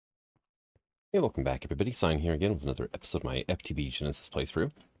Hey, welcome back, everybody. Sign here again with another episode of my FTB Genesis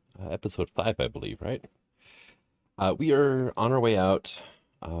playthrough. Episode 5, I believe, right? We are on our way out.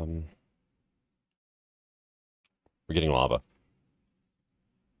 We're getting lava.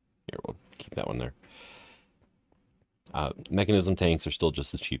 Here, we'll keep that one there. Mechanism tanks are still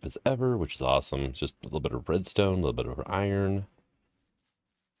just as cheap as ever, which is awesome. It's just a little bit of redstone, a little bit of iron,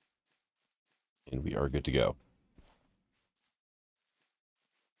 and we are good to go.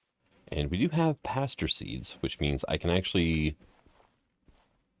 And we do have pasture seeds, which means I can actually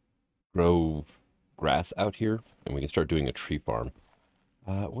grow grass out here, and we can start doing a tree farm.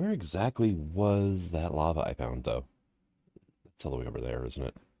 Where exactly was that lava I found, though? It's all the way over there, isn't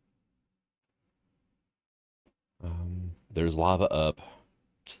it? There's lava up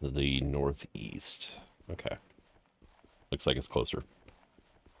to the northeast. Okay. Looks like it's closer.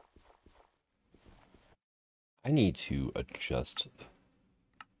 I need to adjust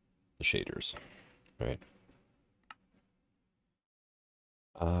the shaders, right?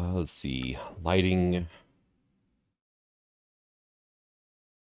 Let's see. Lighting.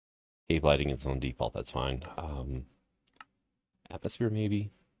 Cave lighting is on default, that's fine. Atmosphere,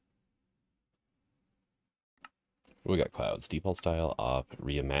 maybe? We got clouds. Default style off.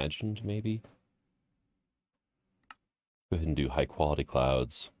 Reimagined, maybe? Go ahead and do high quality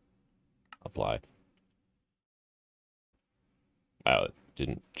clouds. Apply. Wow, it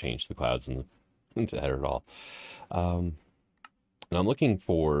didn't change the clouds in the header at all. And I'm looking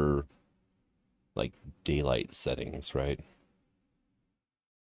for like daylight settings, right?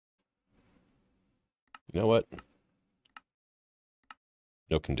 You know what?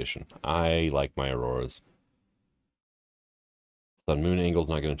 No condition. I like my auroras. Sun moon angle's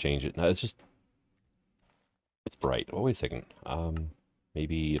not going to change it. No, it's just it's bright. Oh, wait a second.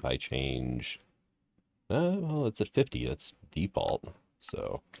 Maybe if I change. Well, it's at 50. That's default.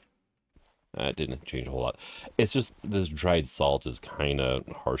 So that didn't change a whole lot. It's just this dried salt is kind of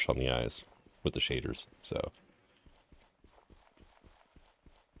harsh on the eyes with the shaders. So.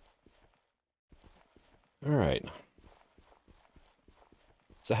 All right.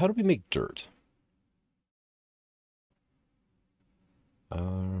 So how do we make dirt?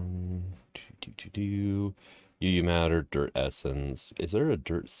 UU matter, dirt essence. Is there a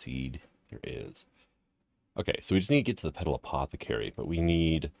dirt seed? There is. Okay, so we just need to get to the petal apothecary, but we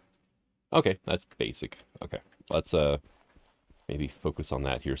need. Okay, that's basic. Okay, let's maybe focus on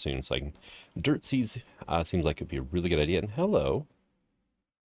that here soon. So I can. Dirt seeds seems like it'd be a really good idea. And hello.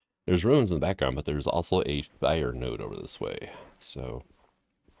 There's ruins in the background, but there's also a fire node over this way. So.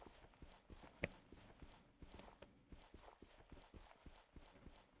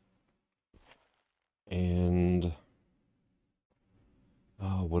 And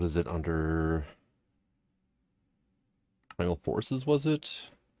oh, what is it under Primal Forces, was it?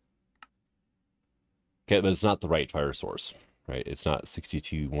 Okay, but it's not the right fire source, right? It's not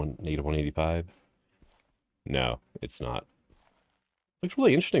 62 negative 185. No, it's not. Looks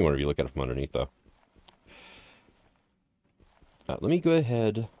really interesting whenever you look at it from underneath, though. Let me go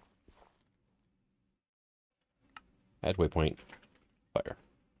ahead. Add waypoint. Fire.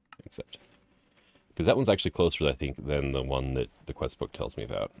 Accept. Because that one's actually closer, I think, than the one that the quest book tells me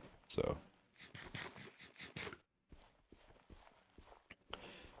about. So.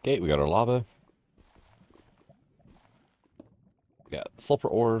 Okay, we got our lava. We got sulfur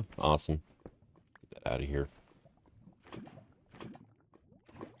ore. Awesome. Get that out of here.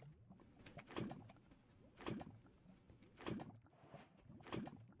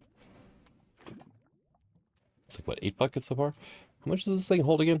 It's like, what, 8 buckets so far? How much does this thing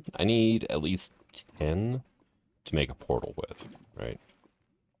hold again? I need at least 10 to make a portal with, right?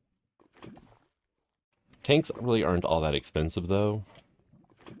 Tanks really aren't all that expensive, though.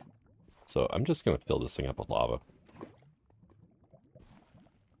 So I'm just going to fill this thing up with lava.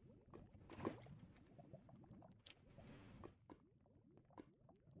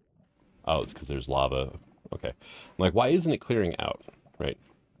 Oh, it's because there's lava. Okay. I'm like, why isn't it clearing out? Right?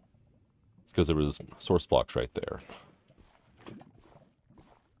 It's because there was source blocks right there.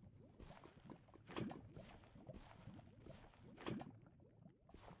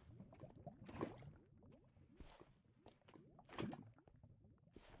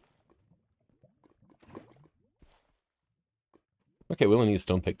 Okay, we only need a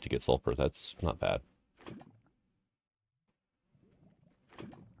stone pick to get sulfur. That's not bad.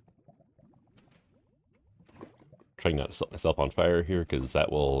 Trying not to set myself on fire here, because that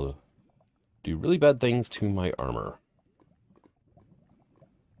will do really bad things to my armor.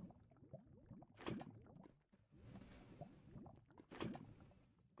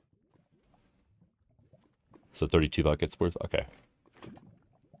 So 32 buckets worth? Okay.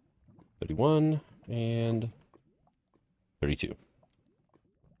 31 and 32.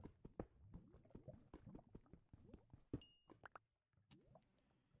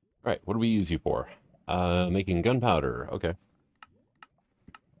 All right, what do we use you for? Making gunpowder. Okay.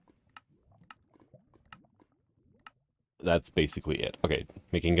 That's basically it. Okay,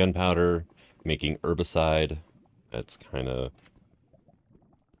 making gunpowder, making herbicide. That's kind of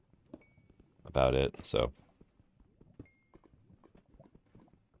about it. So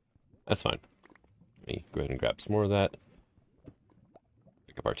that's fine. Let me go ahead and grab some more of that.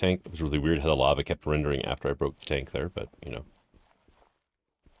 Pick up our tank. It was really weird how the lava kept rendering after I broke the tank there, but you know.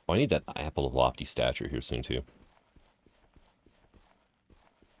 Oh, I need that apple of lofty stature here soon too.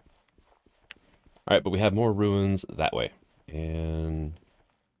 All right, but we have more ruins that way. And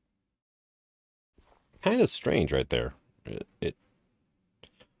kind of strange right there. It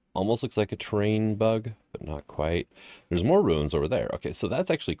almost looks like a terrain bug, but not quite. There's more ruins over there. Okay, so that's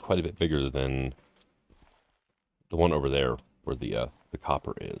actually quite a bit bigger than the one over there where the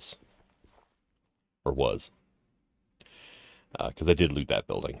copper is. Or was. Because I did loot that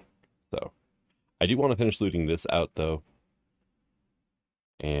building. So I do want to finish looting this out though.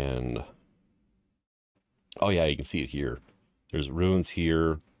 And oh yeah, you can see it here. There's ruins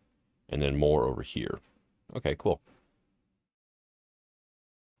here and then more over here. Okay, cool.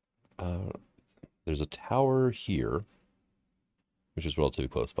 There's a tower here, which is relatively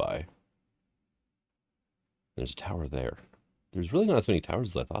close by. There's a tower there. There's really not as many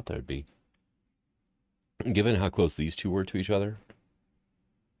towers as I thought there'd be. Given how close these two were to each other,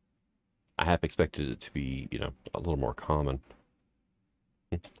 I half expected it to be, you know, a little more common.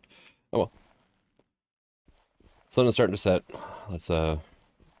 Oh well. Sun is starting to set. Let's, you know,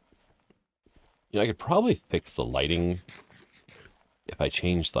 I could probably fix the lighting if I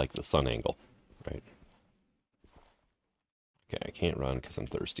changed, like, the sun angle, right? Okay, I can't run because I'm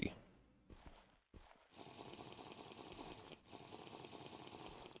thirsty.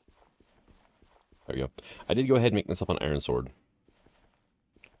 There we go. I did go ahead and make myself an iron sword.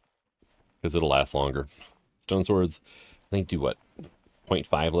 Because it'll last longer. Stone swords, I think, do what?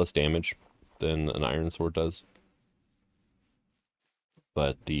 0.5 less damage than an iron sword does.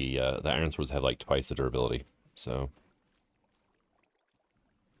 But the iron swords have like twice the durability. So.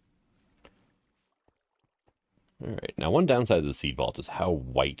 Alright, now one downside of the seed vault is how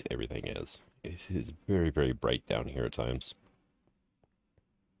white everything is. It is very, very bright down here at times.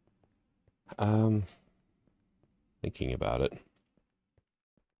 Thinking about it.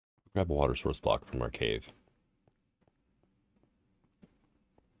 Grab a water source block from our cave.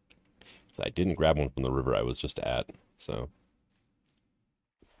 So I didn't grab one from the river I was just at, so.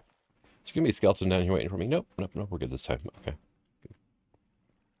 Is there gonna be a skeleton down here waiting for me? Nope, nope, nope, we're good this time. Okay.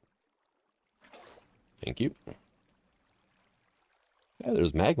 Thank you. Yeah,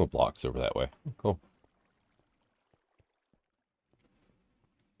 there's magma blocks over that way. Oh, cool.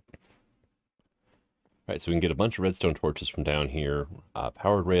 All right, so we can get a bunch of redstone torches from down here.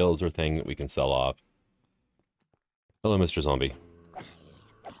 Powered rails are a thing that we can sell off. Hello, Mr. Zombie.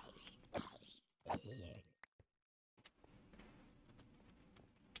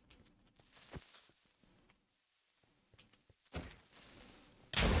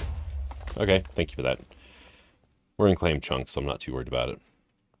 Okay, thank you for that. We're in claim chunks, so I'm not too worried about it.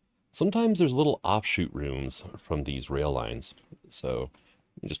 Sometimes there's little offshoot rooms from these rail lines, so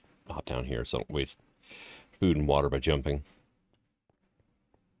you just hop down here so I don't waste food and water by jumping.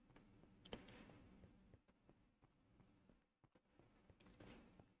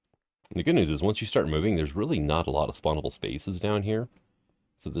 And the good news is once you start moving, there's really not a lot of spawnable spaces down here,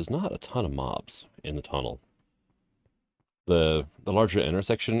 so there's not a ton of mobs in the tunnel. The larger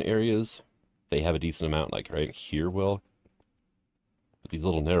intersection areas, they have a decent amount, like right here will. But these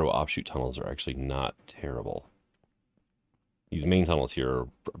little narrow offshoot tunnels are actually not terrible. These main tunnels here are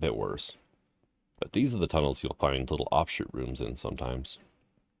a bit worse. But these are the tunnels you'll find little offshoot rooms in sometimes.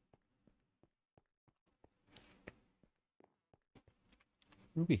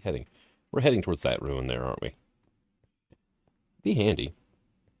 Where are we heading? We're heading towards that ruin there, aren't we? Be handy.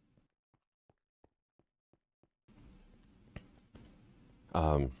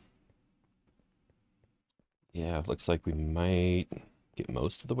 Yeah, it looks like we might get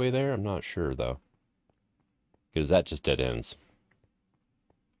most of the way there. I'm not sure, though. Because that just dead ends.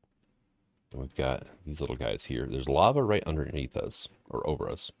 And we've got these little guys here. There's lava right underneath us, or over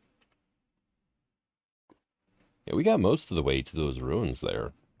us. Yeah, we got most of the way to those ruins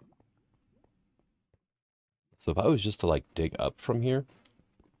there. So if I was just to, like, dig up from here...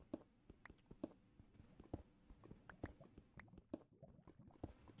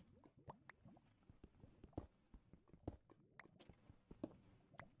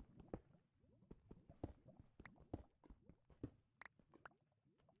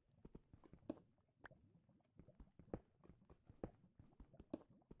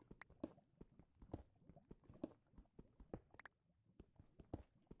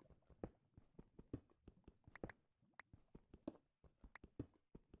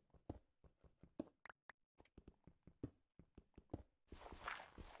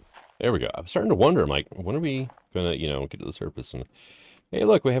 There we go. I'm starting to wonder, I'm like, when are we gonna, get to the surface? And hey,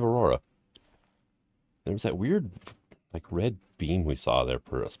 look, we have Aurora. There was that weird, like, red beam we saw there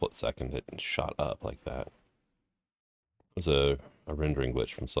for a split second that shot up like that. It was a rendering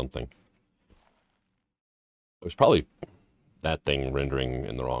glitch from something. It was probably that thing rendering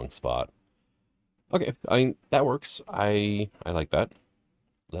in the wrong spot. Okay, I mean, that works. I like that.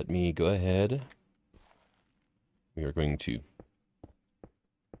 Let me go ahead. We are going to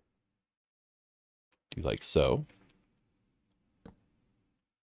do like so.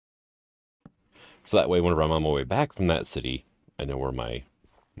 So that way, whenever I'm on my way back from that city, I know where my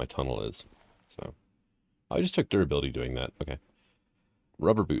tunnel is. So I just took durability doing that. Okay.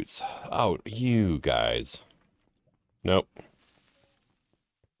 Rubber boots. Oh, you guys. Nope.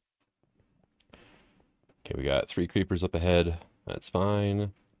 Okay, we got 3 creepers up ahead. That's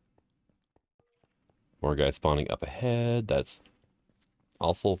fine. More guys spawning up ahead. That's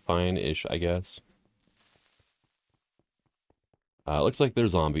also fine-ish, I guess. Looks like they're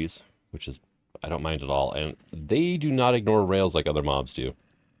zombies, which is, I don't mind at all. And they do not ignore rails like other mobs do.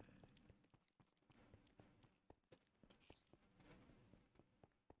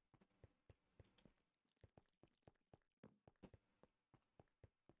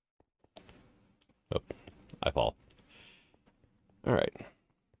 Oh, I fall. All right.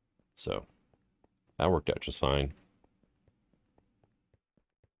 So, that worked out just fine.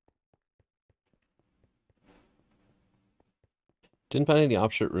 Didn't find any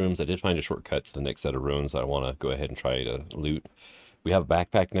opposite rooms. I did find a shortcut to the next set of ruins I want to go ahead and try to loot. We have a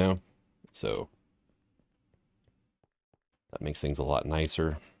backpack now, so that makes things a lot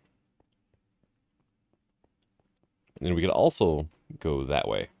nicer. And then we could also go that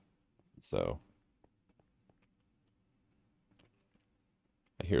way. So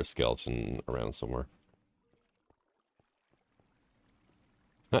I hear a skeleton around somewhere.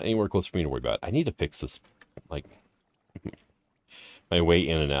 Not anywhere close for me to worry about. I need to fix this, like, my way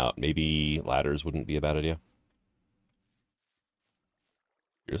in and out. Maybe ladders wouldn't be a bad idea.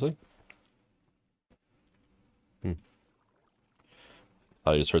 Seriously?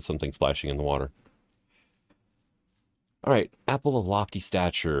 I just heard something splashing in the water. All right, apple of lofty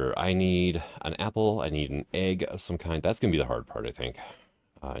stature. I need an apple. I need an egg of some kind. That's going to be the hard part, I think.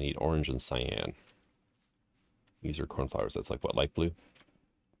 I need orange and cyan. These are cornflowers. That's like, what, light blue?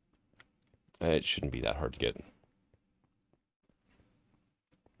 It shouldn't be that hard to get.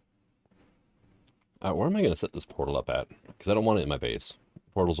 Where am I going to set this portal up at? Because I don't want it in my base.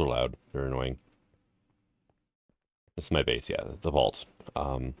 Portals are loud. They're annoying. This is my base, yeah, the vault.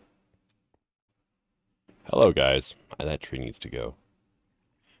 Hello, guys. That tree needs to go.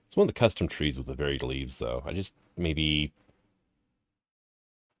 It's one of the custom trees with the varied leaves, though. I just maybe...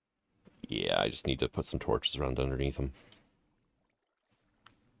 Yeah, I just need to put some torches around underneath them.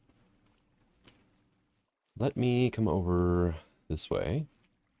 Let me come over this way.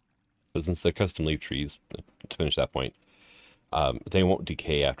 But since they're custom leaf trees, to finish that point, they won't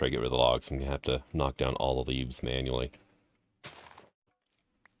decay after I get rid of the logs. I'm going to have to knock down all the leaves manually.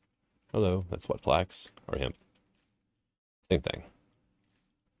 Hello, that's what, flax or hemp? Same thing.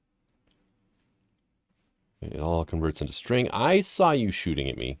 It all converts into string. I saw you shooting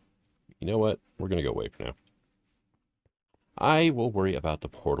at me. You know what? We're going to go away for now. I will worry about the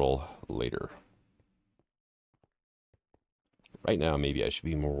portal later. Right now, maybe I should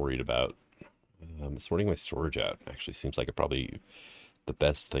be more worried about sorting my storage out. Actually, seems like probably the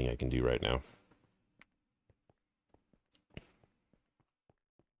best thing I can do right now.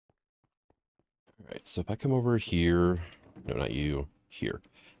 All right, so if I come over here, no, not you, here.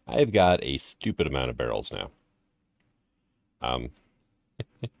 I've got a stupid amount of barrels now.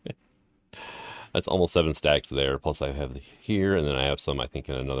 That's almost 7 stacks there, plus I have here, and then I have some, I think,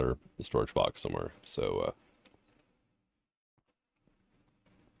 in another storage box somewhere. So,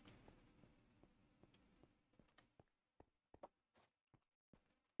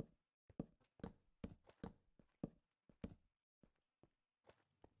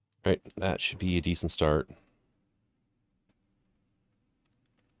 right, that should be a decent start.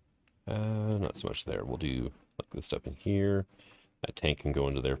 Not so much there. We'll do like this stuff in here. That tank can go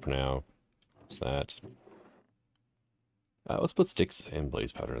into there for now. What's that? Let's put sticks and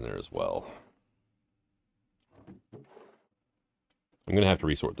blaze powder in there as well. I'm going to have to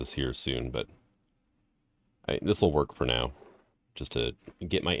resort this here soon, but this will work for now. Just to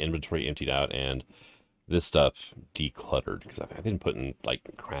get my inventory emptied out and this stuff decluttered, because I've been putting, like,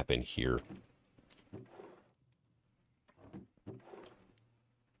 crap in here.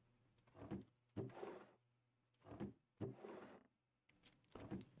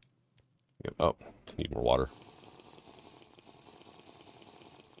 Oh, need more water.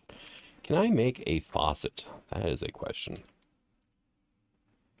 can I make a faucet? That is a question.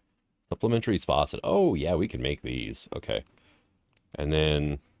 Supplementary faucet. Oh, yeah, we can make these. Okay. And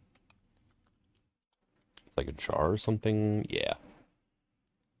then it's like a jar or something. Yeah.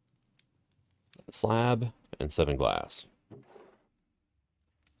 Slab and 7 glass.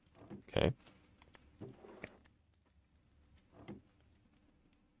 Okay.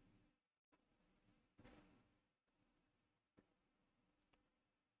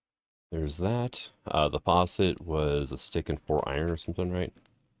 There's that. The faucet was a stick and 4 iron or something, right?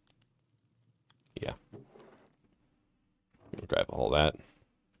 Yeah. Grab all that.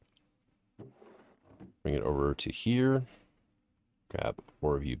 Bring it over to here. Grab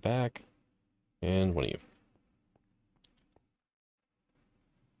 4 of you back. And 1 of you.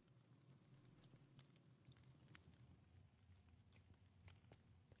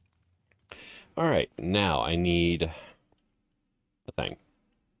 Alright, now I need a thing.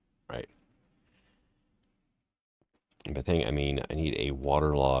 Right. And by thing, I mean I need a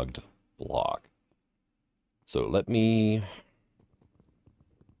waterlogged block. So let me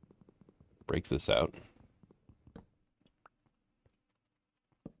break this out.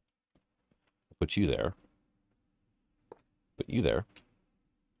 Put you there. Put you there.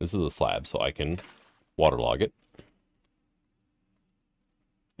 This is a slab, so I can waterlog it.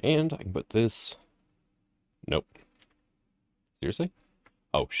 And I can put this... Nope. Seriously?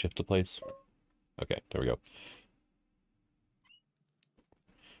 Oh, shift to place. Okay, there we go.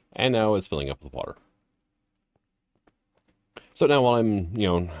 And now it's filling up with water. So now while I'm,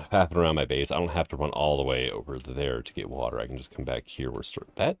 pathing around my base, I don't have to run all the way over there to get water. I can just come back here where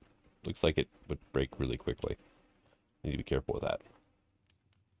that looks like it would break really quickly. I need to be careful with that.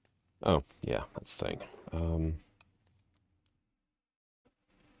 Oh, yeah, that's the thing.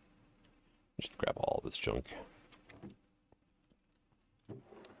 Just grab all this junk.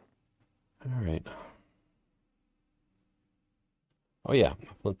 All right. Oh yeah,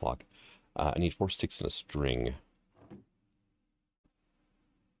 flint block. I need 4 sticks and a string.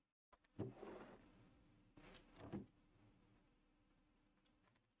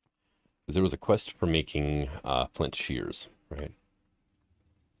 Because there was a quest for making flint shears, right?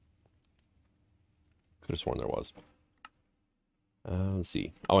 Could have sworn there was. Let's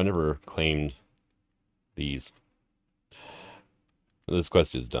see. Oh, I never claimed these. This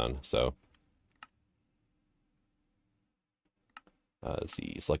quest is done, so. Let's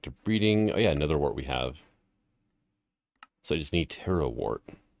see. Selective breeding. Oh yeah, another wart we have. So I just need Terra wart.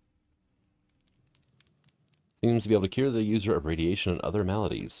 Seems to be able to cure the user of radiation and other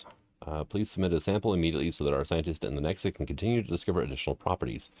maladies. Please submit a sample immediately so that our scientists in the Nexa can continue to discover additional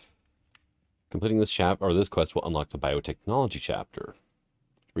properties. Completing this this quest will unlock the biotechnology chapter.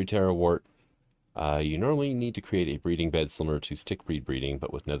 Breed Terra wart. You normally need to create a breeding bed similar to stick breeding,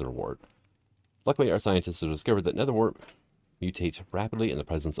 but with nether wart. Luckily, our scientists have discovered that nether wart mutates rapidly in the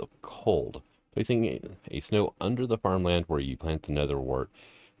presence of cold. Placing a snow under the farmland where you plant the nether wart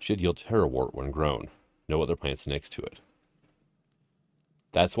should yield terra wart when grown. No other plants next to it.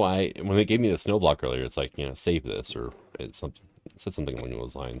 That's why when they gave me the snow block earlier, it's like, save this, or it said something along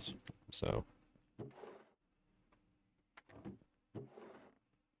those lines. So.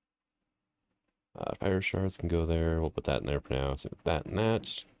 Fire shards can go there. We'll put that in there for now. So that and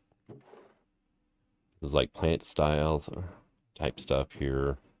that. This is like plant styles type stuff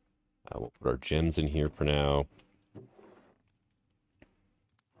here. We'll put our gems in here for now.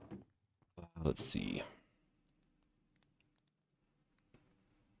 Let's see.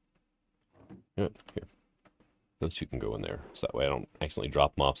 Yep, here. Those 2 can go in there. So that way I don't accidentally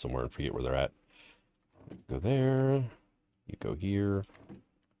drop them off somewhere and forget where they're at. Go there. You go here.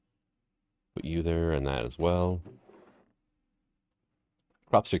 Put you there and that as well.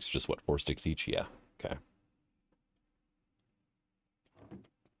 Crop sticks are just, what, 4 sticks each? Yeah. Okay.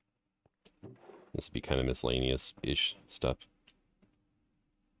 This would be kind of miscellaneous-ish stuff.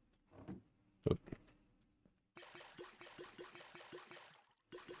 Oh.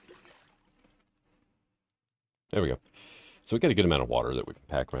 There we go. So we got a good amount of water that we can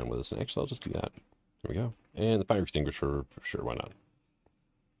pack around with us. And actually, I'll just do that. There we go. And the fire extinguisher, for sure, why not?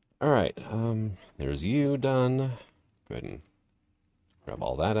 All right, there's you done. Go ahead and grab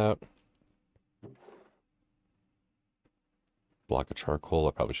all that out. Block of charcoal,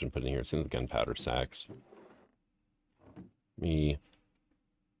 I probably shouldn't put in here. It's in the gunpowder sacks. Let me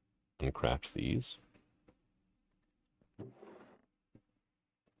uncraft these. All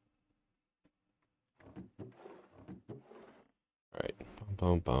right,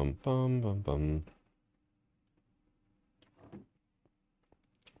 bum, bum, bum, bum, bum.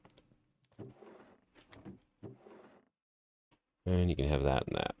 And you can have that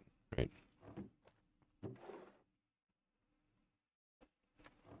and that, right?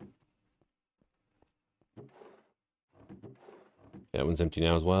 That one's empty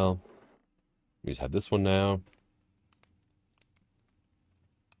now as well. We just have this one now.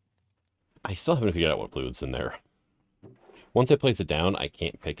 I still haven't figured out what fluid's in there. Once I place it down, I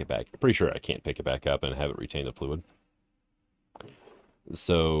can't pick it back. I'm pretty sure I can't pick it back up and have it retain the fluid.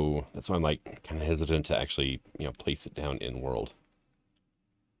 So that's why I'm like kind of hesitant to actually, place it down in world.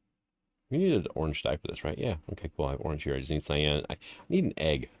 We needed orange dye for this, right? Yeah. Okay, cool. I have orange here. I just need cyan. I need an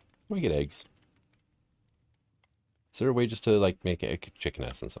egg. Where do I get eggs? Is there a way just to like make a chicken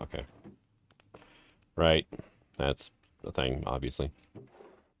essence? Okay. Right. That's the thing, obviously.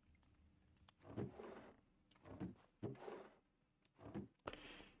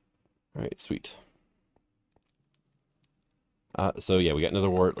 All right, sweet. So yeah, we got another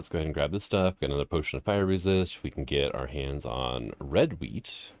wart. Let's go ahead and grab this stuff. Got another potion of fire resist. We can get our hands on red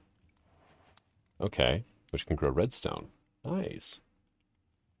wheat. Okay, which can grow redstone. Nice.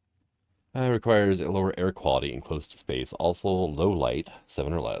 Requires a lower air quality and close to space. Also low light,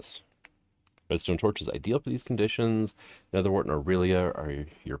 7 or less. Redstone torch is ideal for these conditions. Netherwort and Elyria are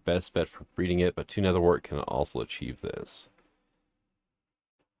your best bet for breeding it, but 2 Netherwort can also achieve this.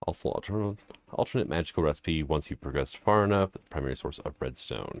 Also, alternate magical recipe once you progress far enough, primary source of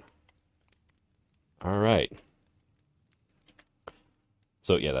redstone. All right.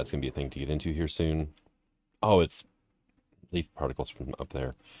 So yeah, that's going to be a thing to get into here soon. Oh, it's leaf particles from up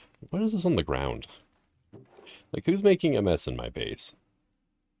there. What is this on the ground? Like, who's making a mess in my base?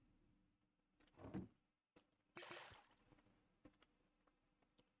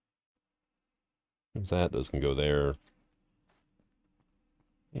 There's that. Those can go there.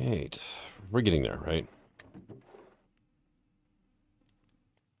 Right. We're getting there, right?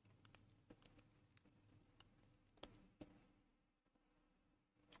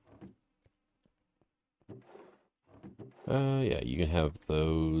 Yeah, you can have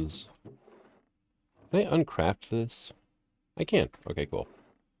those. Can I uncraft this? I can. Okay, cool.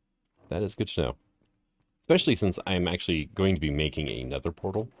 That is good to know. Especially since I'm actually going to be making a nether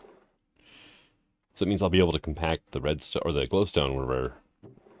portal. So it means I'll be able to compact the redstone or the glowstone wherever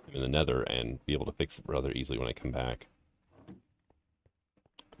I'm in the nether and be able to fix it rather easily when I come back.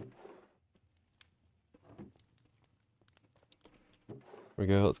 There we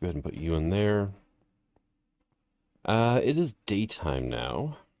go. Let's go ahead and put you in there. It is daytime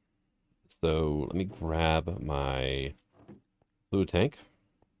now. So let me grab my fluid tank.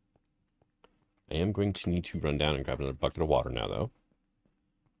 I am going to need to run down and grab another bucket of water now, though.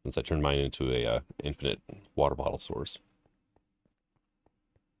 Since I turned mine into a infinite water bottle source.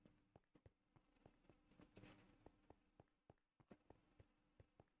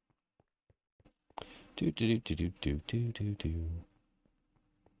 Do do do do do do do do.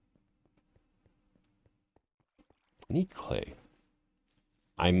 I need clay.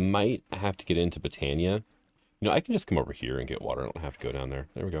 I might have to get into Botania. I can just come over here and get water. I don't have to go down there.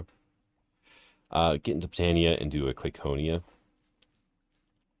 There we go. Get into Botania and do a Clayconia.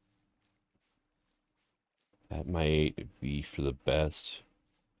 That might be for the best.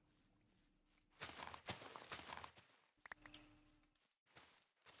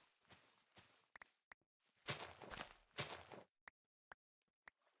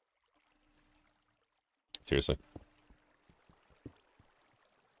 Seriously.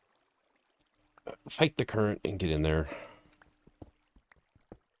 Fight the current and get in there.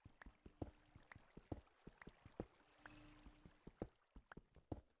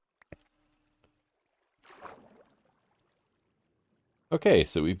 Okay,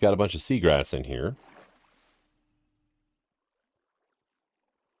 so we've got a bunch of seagrass in here.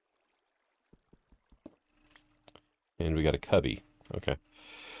 And we got a cubby. Okay.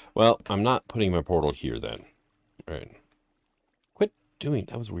 Well, I'm not putting my portal here then. All right. Quit doing.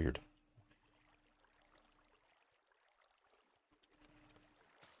 That was weird.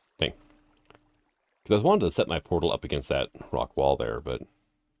 Dang. Because I was wanted to set my portal up against that rock wall there, but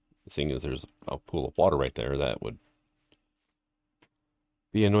seeing as there's a pool of water right there, that would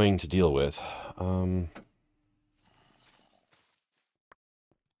be annoying to deal with. All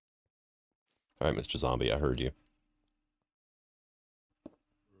right, Mr. Zombie, I heard you.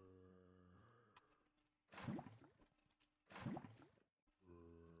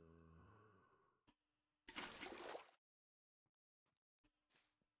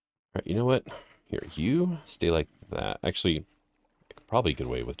 All right, you know what? Here, you stay like that. Actually, probably a good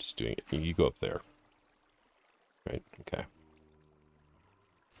way with just doing it. You go up there. Right, okay.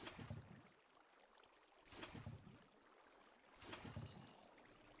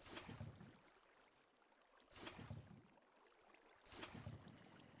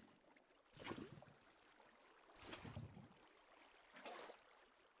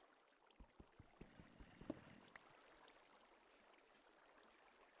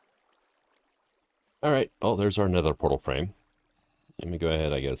 All right. Oh, there's our nether portal frame. Let me go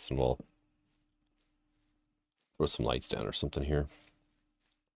ahead, I guess, and we'll throw some lights down or something here.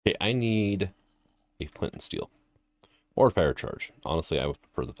 Okay, I need a flint and steel. Or fire charge. Honestly, I would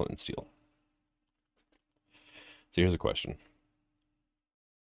prefer the flint and steel. So here's a question.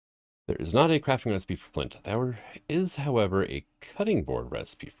 There is not a crafting recipe for flint. There is, however, a cutting board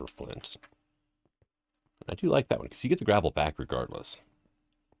recipe for flint. I do like that one, because you get the gravel back regardless.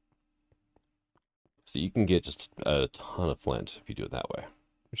 So you can get just a ton of flint if you do it that way,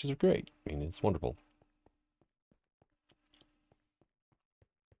 which is great. I mean, it's wonderful.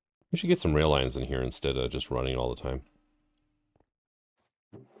 We should get some rail lines in here instead of just running all the time.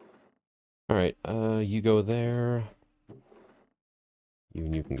 All right, you go there. You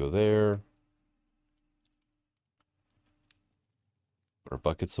and you can go there. Put our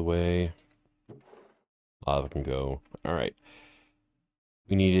buckets away. Lava can go. All right.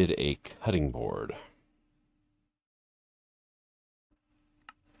 We needed a cutting board.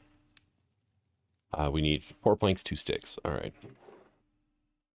 We need 4 planks, 2 sticks. All right.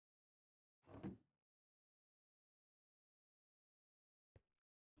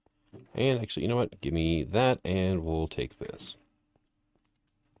 And actually, you know what? Give me that, and we'll take this.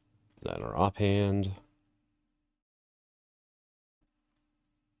 Put that in our offhand.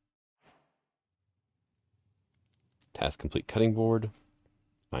 Task complete cutting board.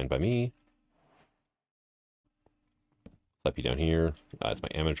 Fine by me. Slap you down here. That's my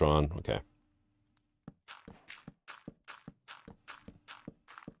Amadron. Okay.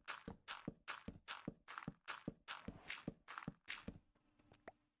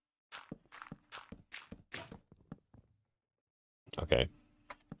 Okay.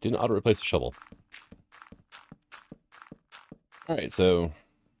 Didn't auto replace the shovel. All right, so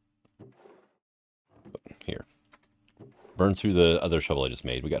here. Burn through the other shovel I just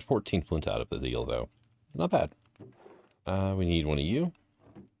made. We got 14 flint out of the deal, though. Not bad. We need one of you.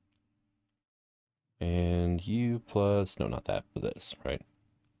 And you plus... No, not that. For this, right?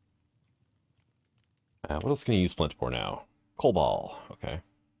 What else can I use flint for now? Coal ball. Okay.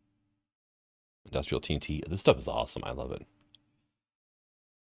 Industrial TNT. This stuff is awesome. I love it.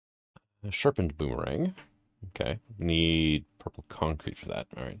 A sharpened boomerang. Okay. Need purple concrete for that.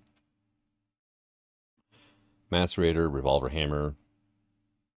 All right. Macerator, revolver hammer.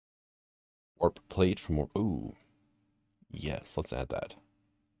 Warp plate for more... Ooh. Yes, let's add that.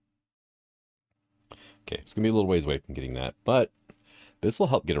 Okay, it's going to be a little ways away from getting that, but this will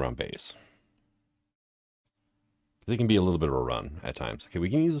help get around base. It can be a little bit of a run at times. Okay, we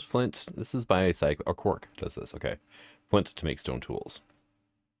can use flint. This is by cycle... Or quark does this, okay. Flint to make stone tools.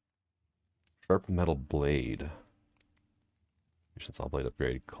 Sharp metal blade. Efficient saw blade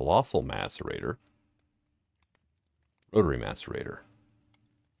upgrade. Colossal macerator. Rotary macerator.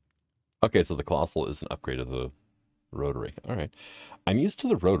 Okay, so the colossal is an upgrade of the rotary. All right. I'm used to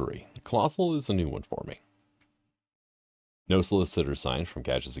the rotary. Colossal is a new one for me. No solicitor sign from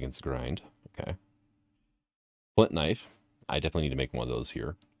Gadgets Against the Grind. Okay. Flint knife. I definitely need to make one of those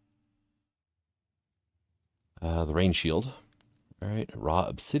here. The rain shield. All right. Raw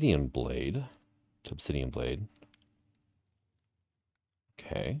obsidian blade. To obsidian blade.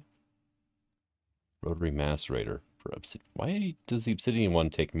 Okay. Rotary macerator for obsidian. Why does the obsidian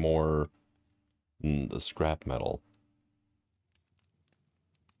one take more than the scrap metal?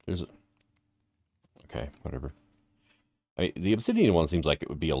 There's a... Okay, whatever. The obsidian one seems like it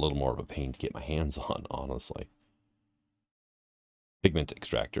would be a little more of a pain to get my hands on, honestly. Pigment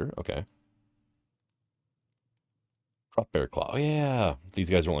extractor, okay. Crop bear claw. Oh, yeah.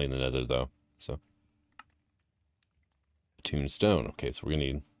 These guys are only in the nether, though. So. Attuned stone. Okay, so we're going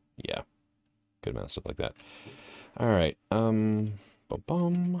to need, yeah, good amount of stuff like that. All right. Bum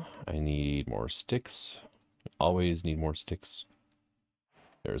bum. I need more sticks. Always need more sticks.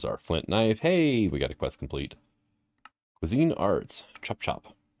 There's our flint knife. Hey, we got a quest complete. Cuisine arts. Chop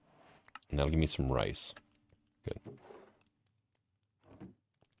chop. And that'll give me some rice. Good.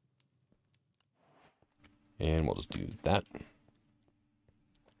 And we'll just do that.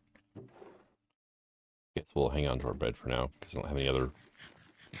 Guess we'll hang on to our bread for now, because I don't have any other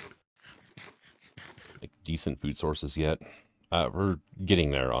like decent food sources yet. We're getting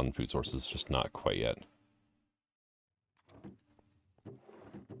there on food sources, just not quite yet.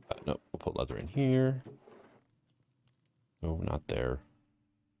 No, we'll put leather in here. No, not there.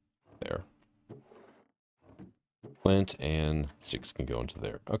 There. Flint and sticks can go into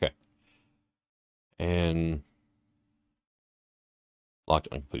there. Okay. And locked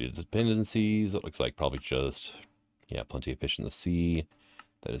uncompleted dependencies. It looks like probably just, yeah, plenty of fish in the sea.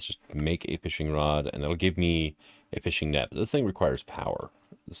 That is just make a fishing rod, and that'll give me a fishing net. But this thing requires power,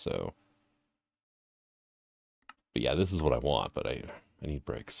 so But yeah, this is what I want, but I need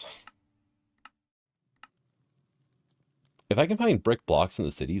bricks. If I can find brick blocks in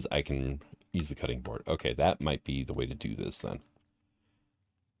the cities, I can use the cutting board. Okay, that might be the way to do this then.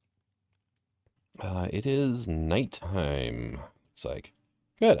 It is nighttime. It's like,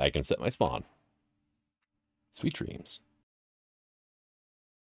 good, I can set my spawn. Sweet dreams.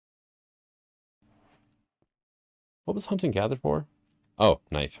 What was hunt and gather for? Oh,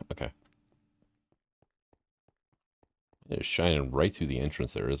 knife. Okay. It's shining right through the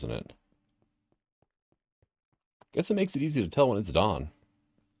entrance there, isn't it? Guess it makes it easy to tell when it's dawn.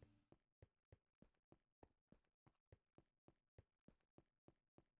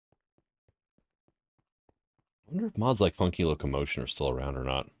 I wonder if mods like Funky Locomotion are still around or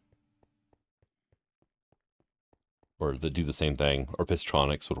not. Or they do the same thing. Or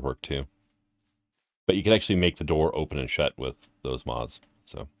Pistronics would work too. But you can actually make the door open and shut with those mods.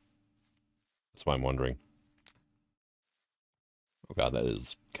 So that's why I'm wondering. Oh god, that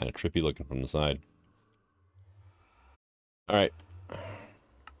is kind of trippy looking from the side. Alright.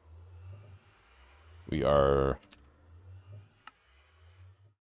 We are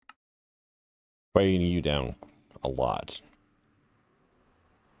weighing you down a lot.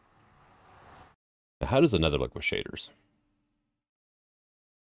 Now, how does another look with shaders?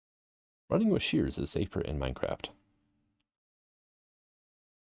 Running with shears is safer in Minecraft.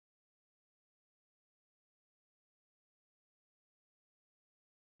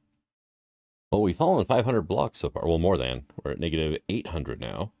 Well, we've fallen 500 blocks so far. Well, more than. We're at negative 800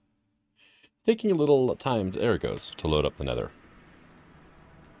 now. Taking a little time, there it goes, to load up the nether.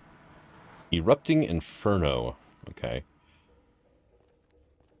 Erupting Inferno. Okay.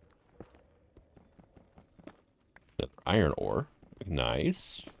 Iron ore.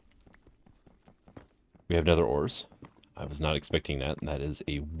 Nice. We have nether ores. I was not expecting that, and that is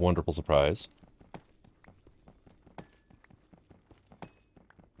a wonderful surprise.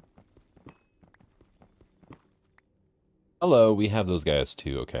 Hello, we have those guys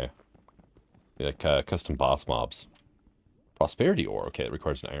too, okay. Like custom boss mobs. Prosperity ore, okay, it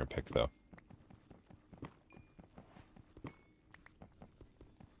requires an iron pick though.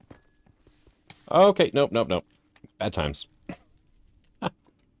 Okay, nope. Bad times.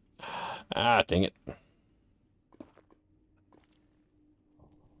 Ah, dang it.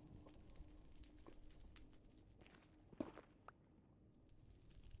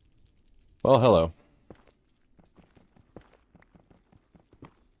 Well, hello.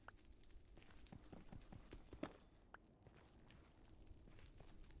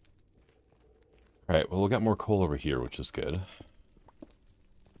 Alright, well, we got more coal over here, which is good.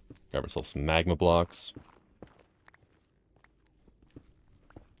 Grab ourselves some magma blocks.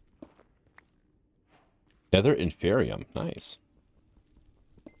 Nether Inferium, nice.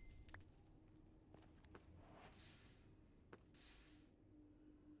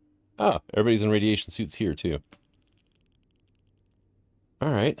 Ah, everybody's in radiation suits here, too.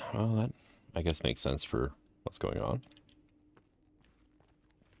 Alright, well, that, I guess, makes sense for what's going on.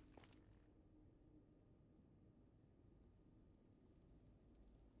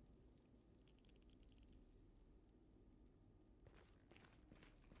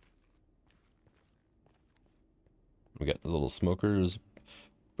 We got the little smokers.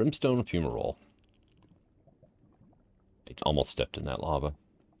 Brimstone fumarole. I almost stepped in that lava.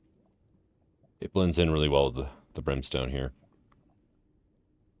 It blends in really well with the brimstone here.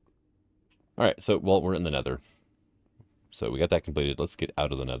 Alright, so, well, we're in the nether. So we got that completed. Let's get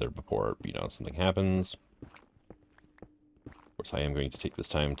out of the nether before, something happens. Of course, I am going to take this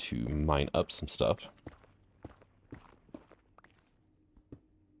time to mine up some stuff.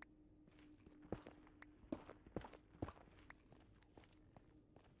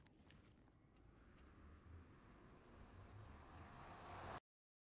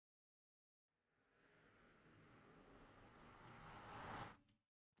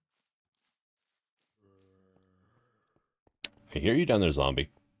 I hear you down there, zombie.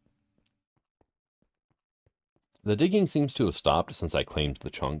 The digging seems to have stopped since I claimed the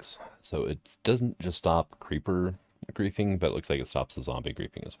chunks. So it doesn't just stop creeper griefing, but it looks like it stops the zombie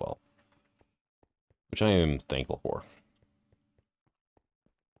griefing as well. Which I am thankful for.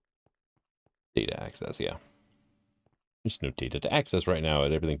 Data access, yeah. There's no data to access right now,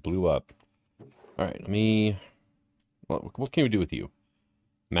 and everything blew up. Alright, let me... What can we do with you?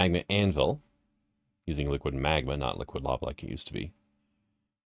 Magma anvil. Using liquid magma, not liquid lava like it used to be.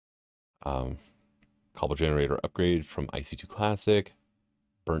 Cobble generator upgrade from IC2 Classic.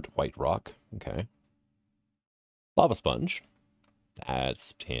 Burnt white rock. Okay. Lava sponge.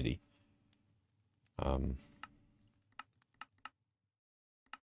 That's handy.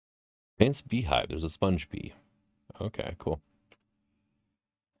 Advanced beehive. There's a sponge bee. Okay, cool.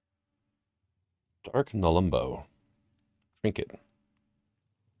 Dark Nulumbo. Trinket.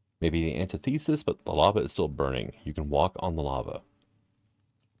 Maybe the antithesis, but the lava is still burning. You can walk on the lava.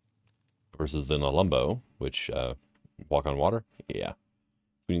 Versus the Nulumbo, which walk on water. Yeah.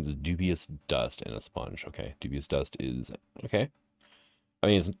 We need this dubious dust and a sponge. Okay, dubious dust is okay. I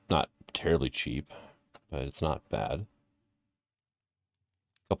mean, it's not terribly cheap, but it's not bad.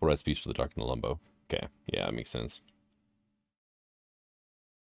 Couple recipes for the Dark Nulumbo. Okay, yeah, that makes sense.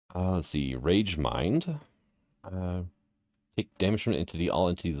 Let's see. Rage Mind. Take damage from an entity. All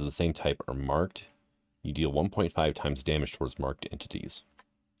entities of the same type are marked. You deal 1.5 times damage towards marked entities.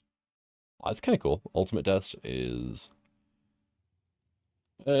 Oh, that's kind of cool. Ultimate Dust is...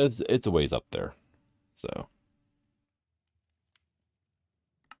 it's a ways up there. So...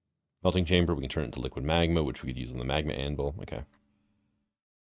 Melting Chamber, we can turn it into liquid magma, which we could use on the magma anvil. Okay.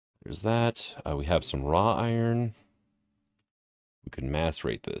 There's that. We have some raw iron. We could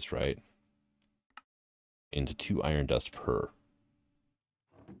macerate this, right? Into 2 iron dust per.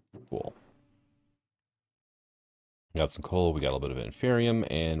 Cool. We got some coal, we got a little bit of inferium,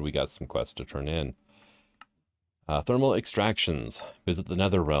 and we got some quests to turn in. Thermal extractions. Visit the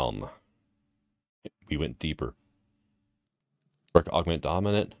Nether realm. We went deeper. Dark augment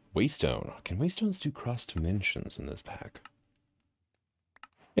dominant. Waystone. Can waystones do cross dimensions in this pack?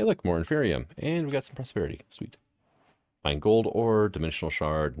 Hey, look, more inferium. And we got some prosperity. Sweet. Find gold ore, dimensional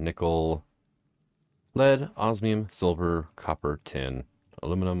shard, nickel, lead, osmium, silver, copper, tin,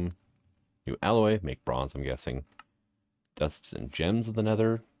 aluminum, new alloy, make bronze, I'm guessing. Dusts and gems of the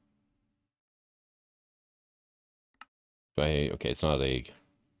nether. Okay, it's not a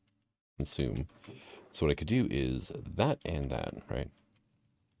consume. So what I could do is that and that, right?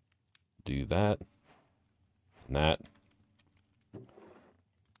 Do that and that.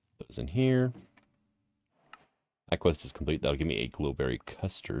 Those in here. That quest is complete. That'll give me a glowberry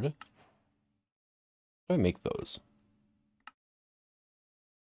custard. How do I make those?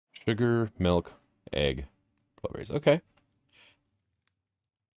 Sugar, milk, egg, glowberries. Okay.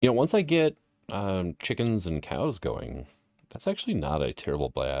 You know, once I get chickens and cows going, that's actually not a terrible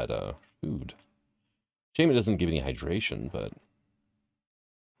bad food. Shame it doesn't give any hydration, but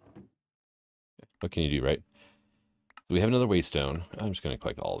what can you do, right? So we have another waystone. I'm just going to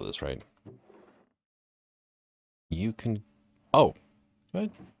collect all of this, right? You can... Oh, what?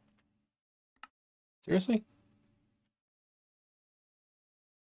 Seriously?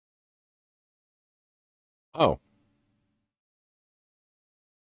 Oh.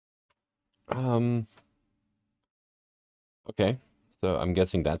 Okay. So I'm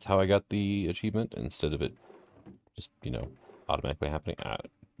guessing that's how I got the achievement instead of it just, you know, automatically happening.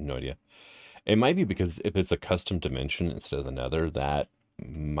 No idea. It might be because if it's a custom dimension instead of the nether, that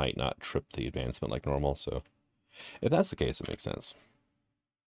might not trip the advancement like normal. So if that's the case, it makes sense.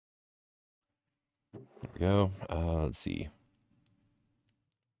 There we go. Let's see.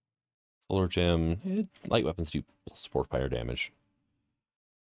 Solar gem. Light weapons do plus 4 fire damage.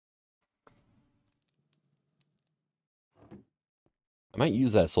 I might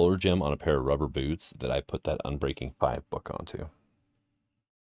use that solar gem on a pair of rubber boots that I put that Unbreaking 5 book onto.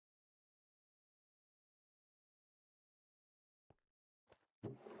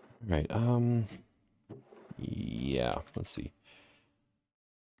 Right, yeah, let's see.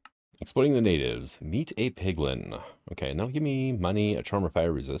 Exploiting the natives. Meet a piglin. Okay, and that'll give me money, a charm or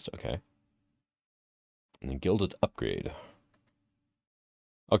fire resist. Okay. And then gilded upgrade.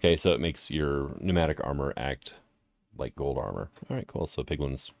 Okay, so it makes your pneumatic armor act like gold armor. All right, cool. So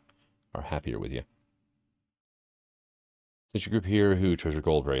piglins are happier with you. Since your group here who treasure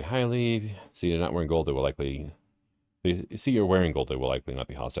gold very highly, see you're not wearing gold, they will likely... They see you're wearing gold, they will likely not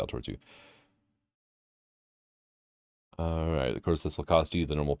be hostile towards you. Alright, of course this will cost you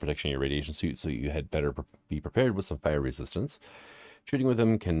the normal protection of your radiation suit, so you had better be prepared with some fire resistance. Trading with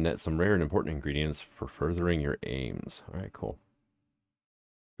them can net some rare and important ingredients for furthering your aims. Alright, cool.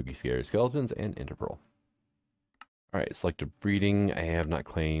 Spooky scary skeletons and interpearl. Alright, selective breeding. I have not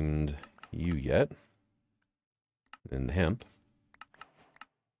claimed you yet. And the hemp.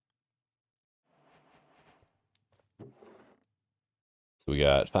 So we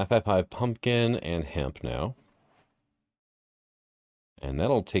got 555 pumpkin and hemp now. And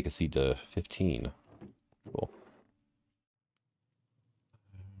that'll take a seed to 15. Cool.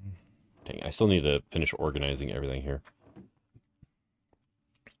 Dang, I still need to finish organizing everything here.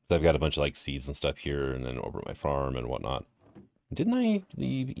 So I've got a bunch of like seeds and stuff here and then over at my farm and whatnot. Didn't I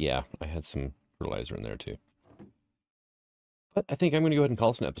leave? Yeah, I had some fertilizer in there too. But I think I'm going to go ahead and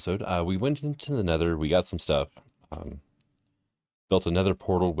call this an episode. We went into the nether. We got some stuff. Built a nether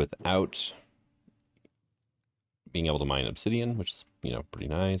portal without being able to mine obsidian, which is, you know, pretty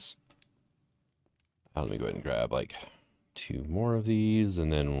nice. Let me go ahead and grab like 2 more of these,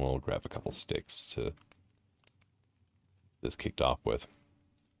 and then we'll grab a couple sticks to this kicked off with.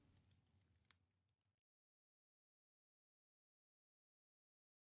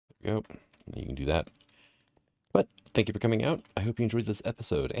 There we go. You can do that. But thank you for coming out. I hope you enjoyed this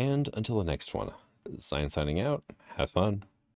episode, and until the next one, Zion signing out. Have fun.